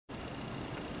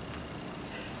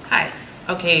Hi.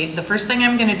 Okay, the first thing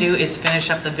I'm going to do is finish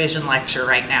up the vision lecture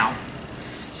right now.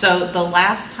 So the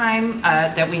last time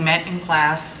that we met in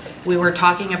class, we were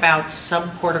talking about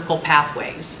subcortical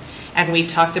pathways. And we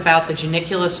talked about the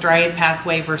geniculostriate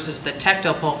pathway versus the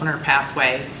tectopulvinar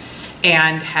pathway,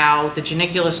 and how the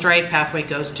geniculostriate pathway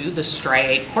goes to the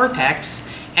striate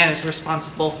cortex and is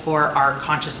responsible for our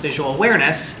conscious visual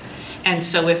awareness. And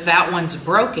so if that one's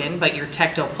broken, but your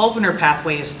tectopulvinar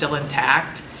pathway is still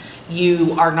intact,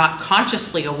 you are not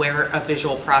consciously aware of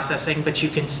visual processing, but you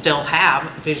can still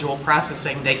have visual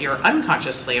processing that you're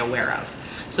unconsciously aware of.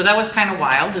 So that was kind of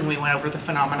wild, and we went over the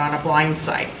phenomenon of blind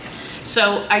sight.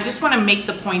 So I just want to make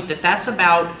the point that that's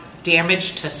about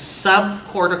damage to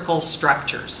subcortical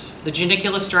structures. The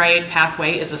geniculostriate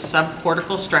pathway is a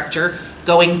subcortical structure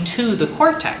going to the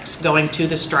cortex, going to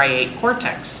the striate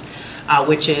cortex,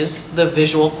 which is the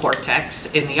visual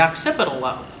cortex in the occipital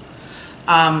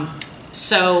lobe.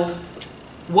 So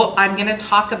what I'm going to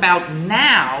talk about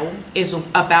now is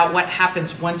about what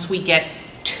happens once we get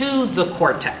to the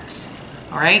cortex.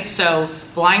 All right, so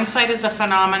blind sight is a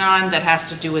phenomenon that has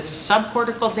to do with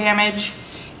subcortical damage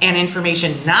and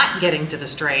information not getting to the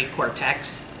striate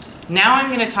cortex. Now I'm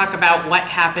going to talk about what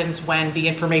happens when the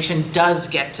information does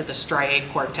get to the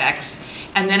striate cortex,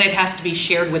 and then it has to be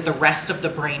shared with the rest of the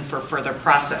brain for further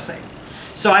processing.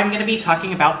 So I'm going to be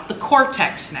talking about the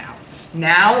cortex now.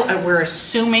 Now we're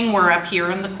assuming we're up here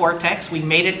in the cortex. We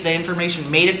made it, the information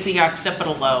made it to the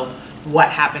occipital lobe.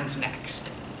 What happens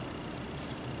next?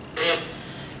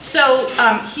 So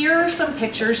here are some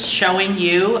pictures showing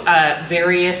you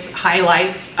various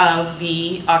highlights of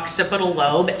the occipital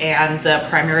lobe and the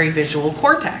primary visual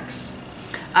cortex.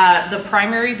 The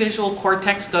primary visual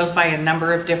cortex goes by a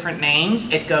number of different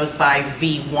names. It goes by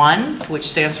V1, which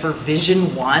stands for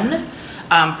Vision 1.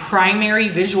 Primary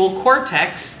visual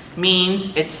cortex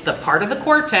means it's the part of the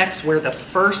cortex where the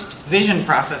first vision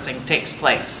processing takes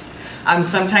place.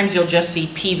 Sometimes you'll just see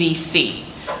PVC.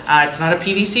 It's not a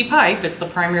PVC pipe, it's the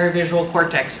primary visual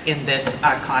cortex in this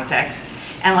context.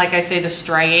 And like I say, the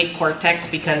striate cortex,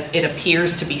 because it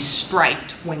appears to be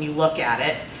striped when you look at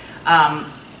it.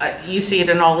 You see it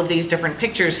in all of these different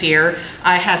pictures here.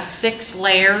 It has 6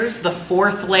 layers. The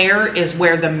 4th layer is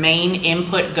where the main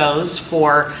input goes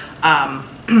for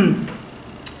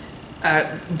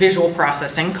visual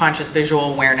processing, conscious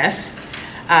visual awareness.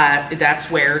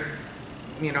 That's where,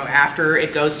 you know, after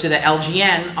it goes to the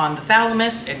LGN on the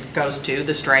thalamus, it goes to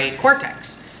the striate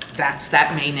cortex. That's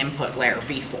that main input layer,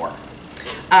 V4.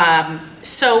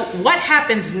 So what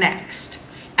happens next?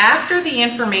 After the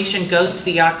information goes to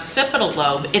the occipital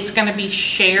lobe, it's going to be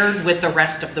shared with the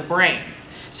rest of the brain.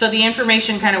 So the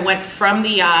information kind of went from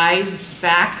the eyes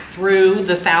back through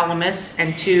the thalamus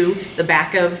and to the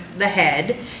back of the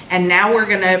head. And now we're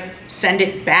going to send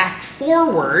it back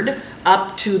forward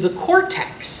up to the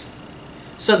cortex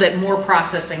so that more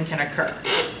processing can occur.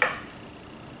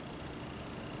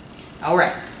 All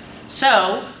right.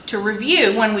 So to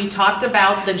review, when we talked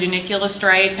about the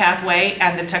geniculostriate pathway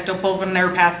and the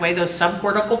tectopulvinar pathway, those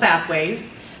subcortical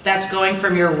pathways, that's going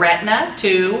from your retina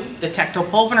to the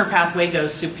tectopulvinar pathway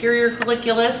goes superior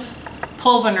colliculus,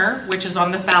 pulvinar, which is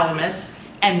on the thalamus,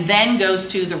 and then goes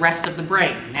to the rest of the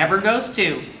brain. Never goes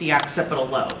to the occipital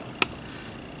lobe.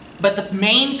 But the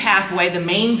main pathway, the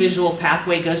main visual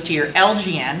pathway goes to your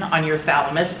LGN on your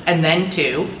thalamus and then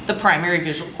to the primary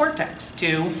visual cortex,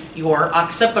 to your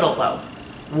occipital lobe.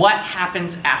 What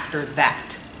happens after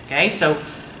that? Okay, so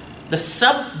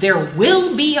there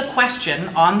will be a question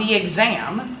on the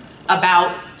exam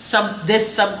about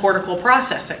this subcortical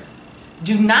processing.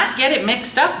 Do not get it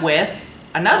mixed up with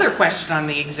another question on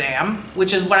the exam,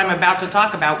 which is what I'm about to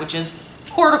talk about, which is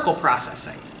cortical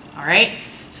processing. All right?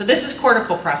 So this is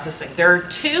cortical processing. There are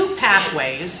 2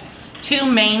 pathways, 2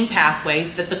 main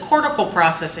pathways that the cortical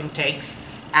processing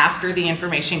takes after the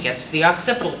information gets to the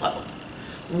occipital lobe.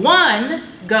 One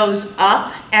goes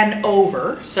up and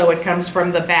over, so it comes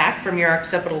from the back, from your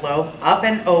occipital lobe, up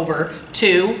and over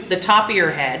to the top of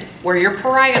your head, where your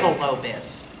parietal lobe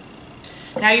is.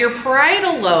 Now your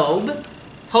parietal lobe,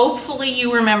 hopefully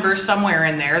you remember somewhere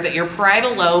in there that your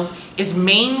parietal lobe is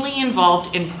mainly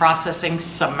involved in processing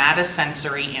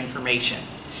somatosensory information.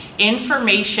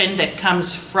 Information that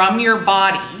comes from your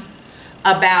body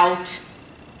about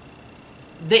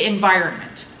the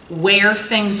environment, where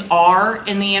things are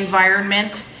in the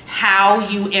environment, how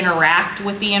you interact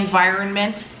with the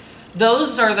environment.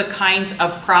 Those are the kinds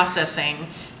of processing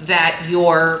that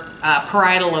your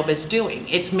parietal lobe is doing.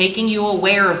 It's making you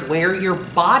aware of where your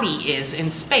body is in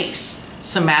space,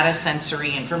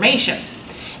 somatosensory information.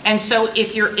 And so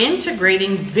if you're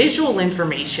integrating visual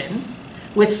information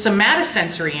with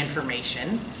somatosensory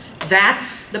information,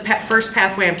 That's the first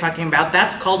pathway I'm talking about.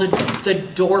 That's called the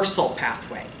dorsal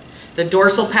pathway. The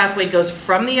dorsal pathway goes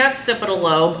from the occipital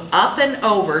lobe up and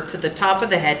over to the top of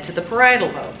the head to the parietal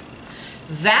lobe.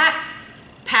 That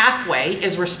pathway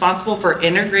is responsible for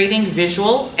integrating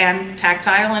visual and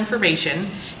tactile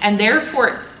information, and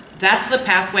therefore that's the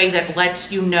pathway that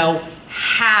lets you know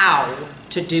how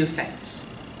to do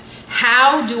things.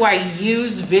 How do I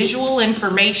use visual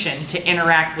information to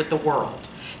interact with the world?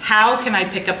 How can I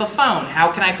pick up a phone?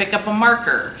 How can I pick up a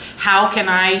marker? How can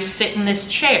I sit in this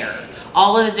chair?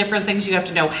 All of the different things you have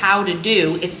to know how to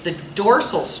do. It's the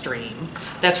dorsal stream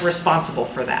that's responsible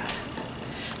for that.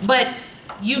 But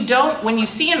you don't, when you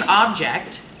see an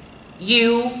object,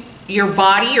 your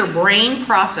body, your brain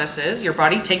processes, your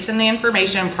body takes in the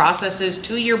information and processes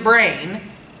to your brain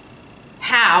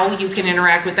how you can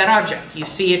interact with that object. You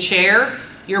see a chair,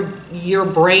 your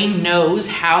brain knows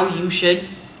how you should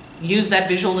use that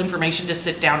visual information to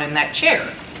sit down in that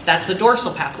chair. That's the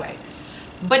dorsal pathway.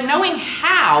 But knowing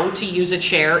how to use a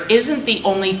chair isn't the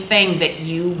only thing that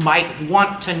you might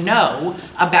want to know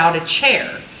about a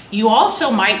chair. You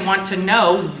also might want to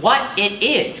know what it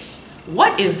is.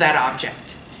 What is that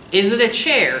object? Is it a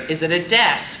chair? Is it a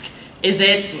desk? Is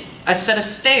it a set of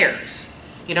stairs?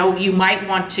 You know, you might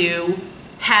want to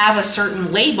have a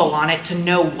certain label on it to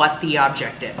know what the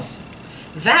object is.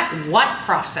 That what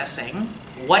processing,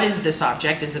 what is this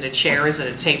object? Is it a chair? Is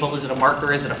it a table? Is it a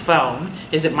marker? Is it a phone?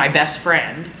 Is it my best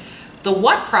friend? The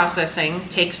what processing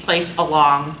takes place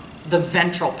along the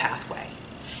ventral pathway.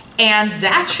 And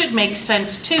that should make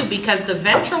sense too, because the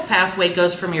ventral pathway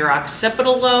goes from your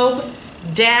occipital lobe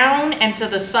down and to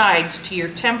the sides to your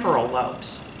temporal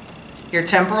lobes. Your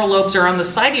temporal lobes are on the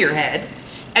side of your head.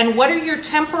 And what are your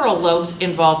temporal lobes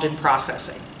involved in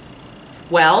processing?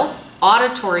 Well,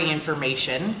 auditory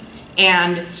information,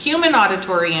 and human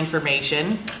auditory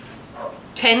information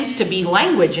tends to be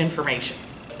language information.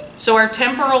 So our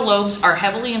temporal lobes are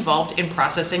heavily involved in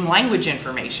processing language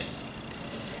information.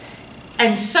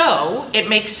 And so it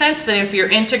makes sense that if you're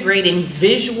integrating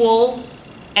visual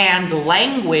and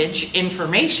language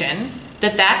information,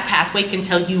 that pathway can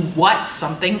tell you what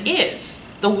something is.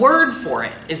 The word for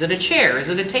it. Is it a chair? Is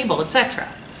it a table?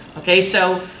 Etc. Okay,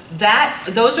 so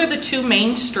those are the two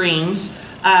main streams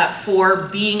for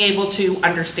being able to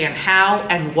understand how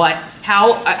and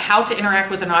how to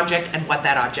interact with an object and what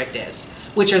that object is,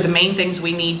 which are the main things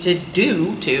we need to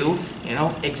do to,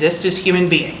 exist as human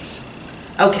beings.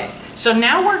 Okay, so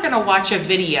now we're going to watch a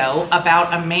video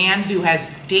about a man who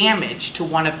has damage to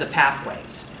one of the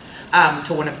pathways,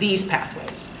 to one of these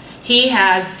pathways. He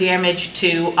has damage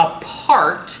to a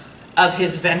part of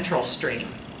his ventral stream.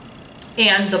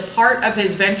 And the part of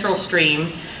his ventral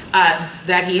stream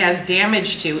that he has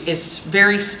damage to is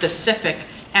very specific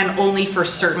and only for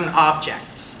certain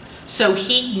objects. So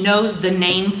he knows the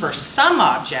name for some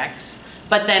objects,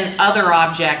 but then other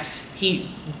objects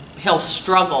he'll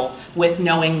struggle with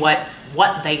knowing what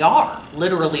they are,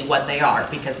 literally what they are,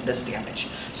 because of this damage.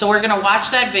 So we're going to watch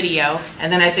that video,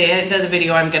 and then at the end of the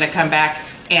video I'm going to come back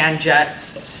and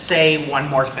just say one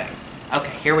more thing.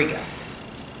 Okay, here we go.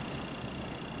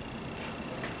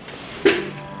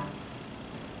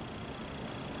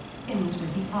 Begins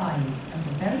with the eyes and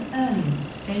the very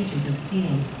earliest stages of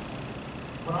seeing.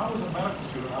 When I was a medical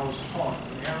student, I was taught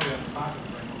it's an area in the back of the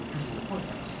brain called visual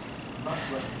cortex. And that's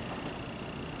where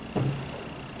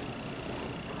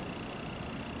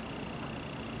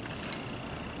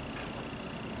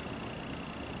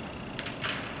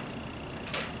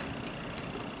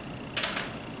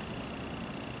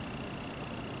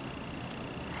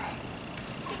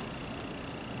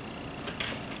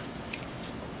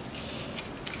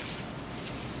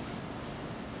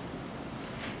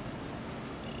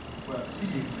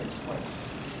seeing takes place.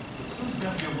 But since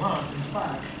then we have learned, in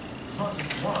fact, it's not just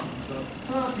one, there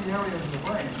are 30 areas in the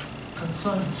brain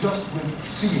concerned just with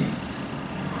seeing.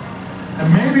 And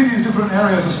maybe these different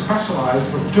areas are specialized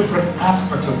for different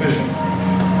aspects of vision.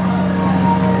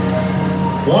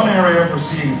 One area for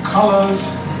seeing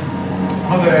colors,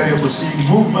 another area for seeing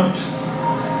movement,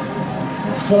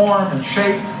 form and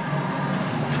shape,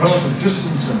 relative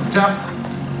distance and depth.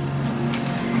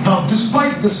 Now,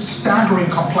 despite this staggering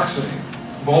complexity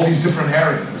of all these different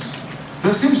areas,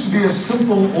 there seems to be a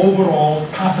simple overall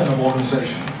pattern of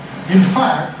organization. In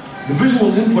fact, the visual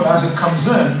input as it comes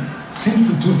in seems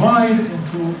to divide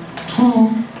into two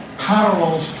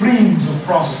parallel streams of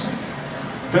processing.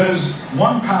 There is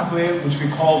one pathway which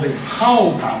we call the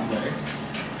how pathway,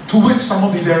 to which some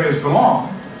of these areas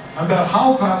belong, and that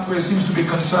how pathway seems to be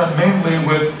concerned mainly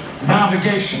with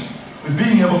navigation, with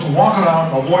being able to walk around,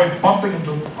 avoid bumping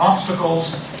into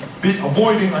obstacles,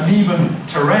 avoiding uneven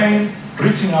terrain,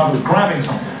 reaching out and grabbing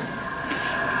something.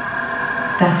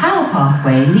 The how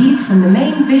pathway leads from the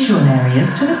main visual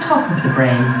areas to the top of the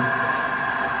brain.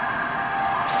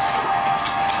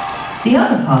 The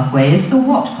other pathway is the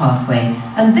what pathway,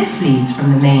 and this leads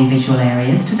from the main visual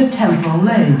areas to the temporal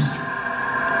lobes.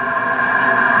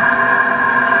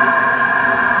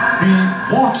 The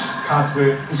what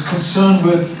pathway is concerned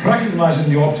with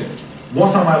recognizing the object.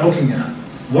 What am I looking at?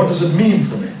 What does it mean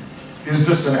for me? Is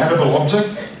this an edible object?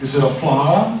 Is it a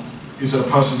flower? Is it a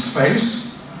person's face?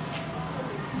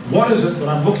 What is it that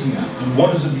I'm looking at, and what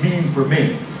does it mean for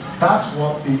me? That's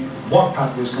what the what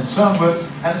pathway is concerned with,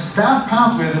 and it's that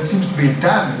pathway that seems to be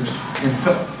damaged in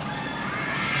Philip.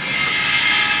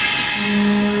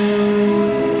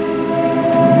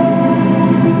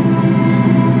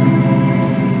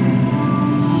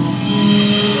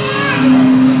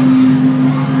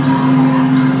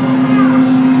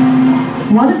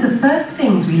 One of the first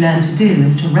things we learn to do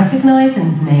is to recognize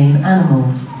and name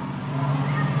animals.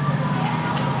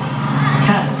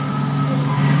 Camel.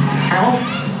 Camel?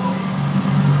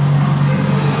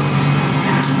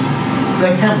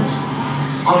 They're camels.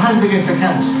 I'll hazard against the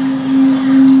camels.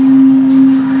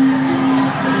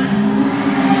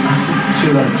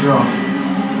 Too late, giraffe.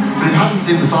 But if I hadn't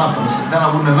seen the cycles, then I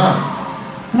wouldn't have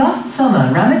known. Last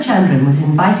summer, Ramachandran was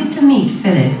invited to meet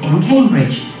Philip in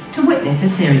Cambridge to witness a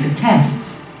series of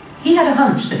tests. He had a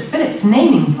hunch that Philip's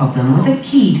naming problem was a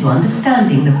key to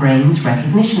understanding the brain's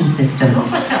recognition system.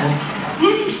 What's that camel?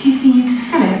 I'm introducing you to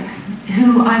Philip,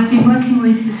 who I've been working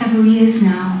with for several years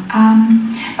now.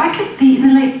 Back in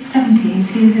the late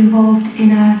 70s, he was involved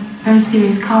in a very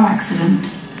serious car accident,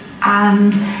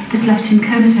 and this left him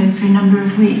comatose for a number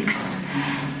of weeks.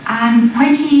 And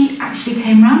when he actually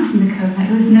came round from the coma,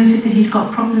 it was noted that he'd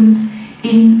got problems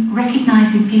in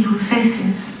recognising people's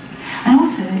faces, and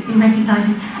also in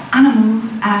recognising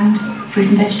animals and fruit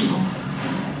and vegetables.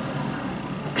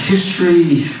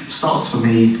 History starts for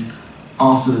me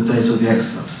after the date of the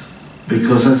accident,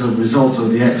 because as a result of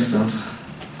the accident,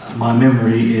 my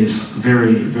memory is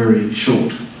very, very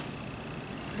short.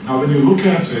 Now, when you look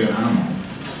at an animal,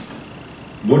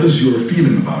 what is your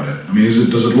feeling about it? I mean,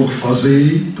 does it look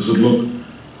fuzzy? Does it look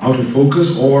out of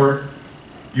focus? Or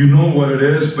you know what it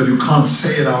is, but you can't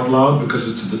say it out loud because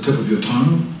it's at the tip of your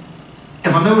tongue?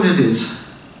 If I know what it is,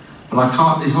 but I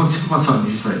can't, it's on the tip of my tongue,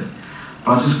 you say,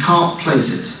 but I just can't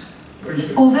place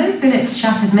it. Although Philip's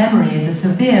shattered memory is a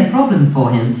severe problem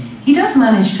for him, he does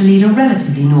manage to lead a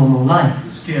relatively normal life.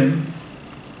 Skin.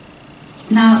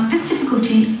 Now, this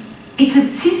difficulty,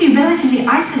 seems to be a relatively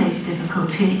isolated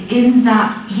difficulty in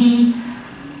that he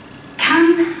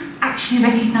can actually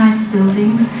recognise the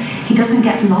buildings, he doesn't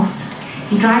get lost,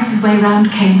 he drives his way around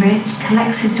Cambridge,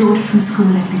 collects his daughter from school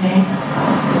every day.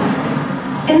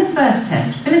 In the first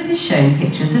test, Philip is shown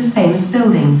pictures of famous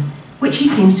buildings, which he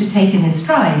seems to take in his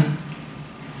stride.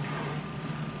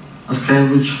 That's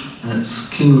Cambridge, that's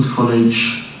King's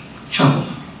College Chapel.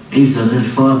 Easily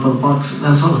identified by the bike sitting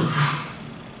outside.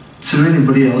 To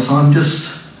anybody else, I'm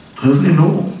just perfectly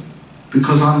normal,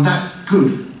 because I'm that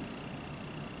good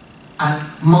at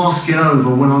masking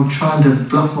over when I'm trying to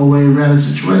bluff my way around a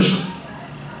situation.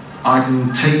 I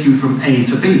can take you from A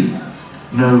to B,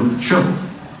 no trouble.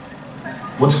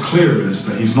 What's clear is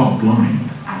that he's not blind.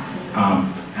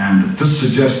 Absolutely. And this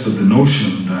suggests that the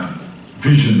notion that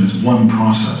vision is one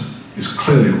process is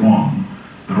clearly wrong.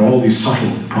 There are all these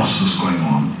subtle processes going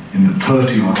on in the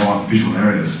 30 or odd visual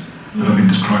areas that have been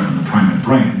described in the primate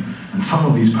brain, and some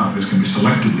of these pathways can be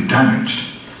selectively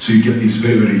damaged. So you get these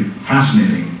very, very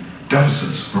fascinating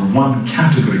deficits where one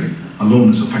category alone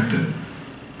is affected,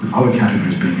 with other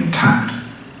categories being intact.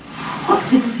 What's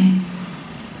this thing?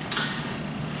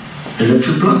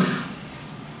 Electric plug.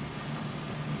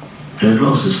 Pair of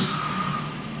glasses.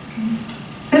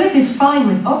 Philip is fine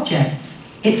with objects.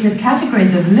 It's with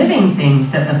categories of living things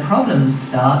that the problems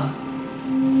start. So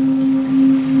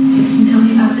you can tell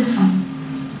me about this one?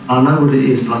 I know what it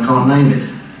is, but I can't name it.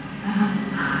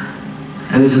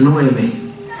 And it's annoying me.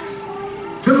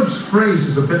 Philip's phrase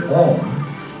is a bit odd.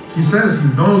 He says he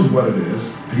knows what it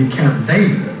is, and he can't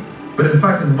name it, but in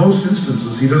fact, in most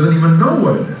instances, he doesn't even know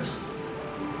what it is.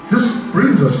 This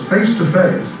brings us face to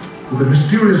face with the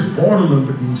mysterious borderland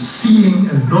between seeing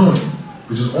and knowing,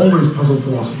 which has always puzzled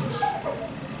philosophers.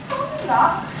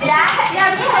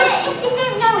 If you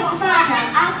don't know it's a rhino,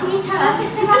 how can you tell if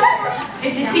it's a rhino?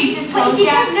 If the teacher's But told if you.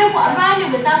 you don't know what a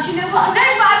rhino is, how do you know what a... No,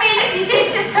 but I mean, if the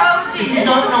teacher's told you. If you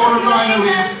don't know what a rhino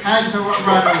is, how do you know what a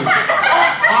rhino is?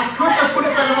 I couldn't have put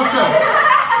it better myself.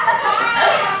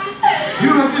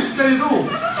 You have just said it all.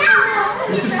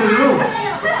 You have just said it all.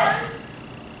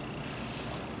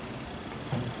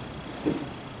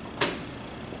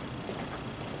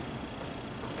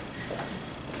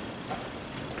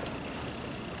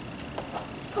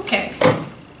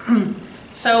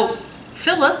 So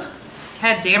Philip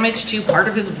had damage to part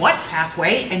of his what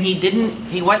pathway, and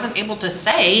he wasn't able to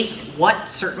say what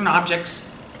certain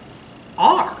objects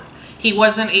are. He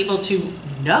wasn't able to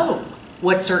know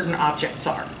what certain objects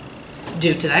are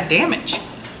due to that damage.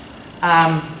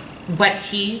 But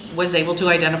he was able to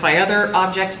identify other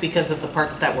objects because of the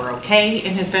parts that were okay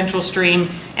in his ventral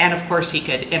stream, and of course he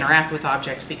could interact with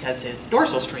objects because his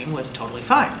dorsal stream was totally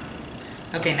fine.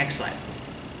 Okay, next slide.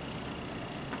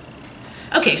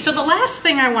 Okay, so the last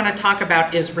thing I want to talk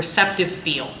about is receptive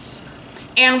fields.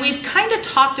 And we've kind of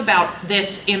talked about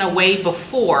this in a way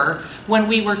before when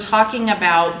we were talking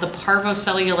about the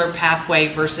parvocellular pathway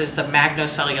versus the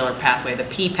magnocellular pathway, the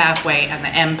P pathway and the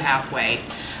M pathway.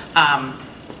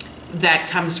 That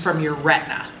comes from your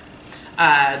retina.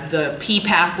 The P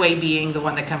pathway being the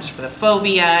one that comes from the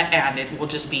fovea, and it will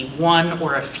just be one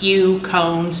or a few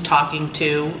cones talking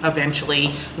to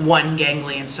eventually one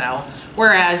ganglion cell.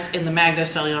 Whereas in the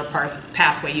magnocellular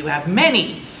pathway, you have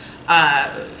many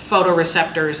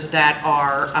photoreceptors that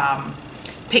are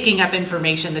picking up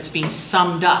information that's being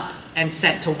summed up and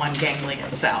sent to one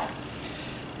ganglion cell.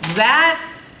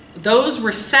 Those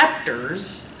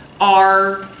receptors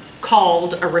are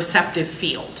called a receptive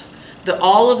field.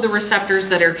 All of the receptors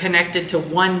that are connected to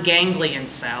one ganglion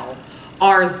cell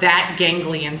are that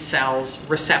ganglion cell's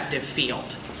receptive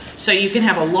field. So you can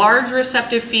have a large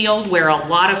receptive field where a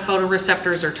lot of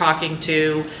photoreceptors are talking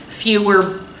to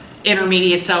fewer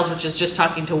intermediate cells, which is just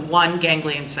talking to one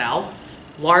ganglion cell.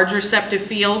 Large receptive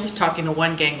field talking to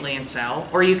one ganglion cell.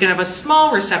 Or you can have a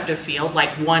small receptive field like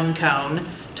one cone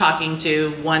talking to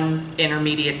one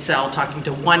intermediate cell talking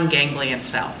to one ganglion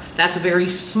cell. That's a very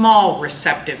small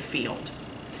receptive field.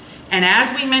 And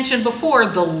as we mentioned before,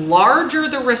 the larger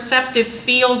the receptive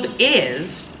field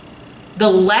is, the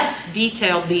less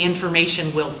detailed the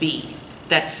information will be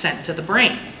that's sent to the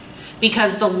brain.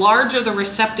 Because the larger the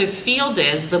receptive field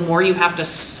is, the more you have to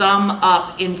sum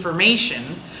up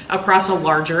information across a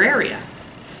larger area.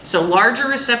 So larger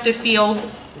receptive field,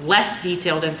 less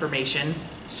detailed information.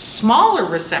 Smaller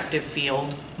receptive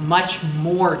field, much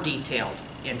more detailed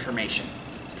information.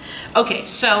 Okay,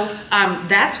 so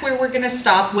that's where we're going to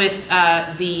stop with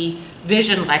the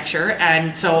vision lecture,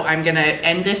 and so I'm going to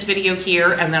end this video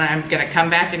here, and then I'm going to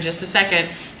come back in just a second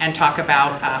and talk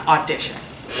about audition.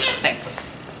 Thanks.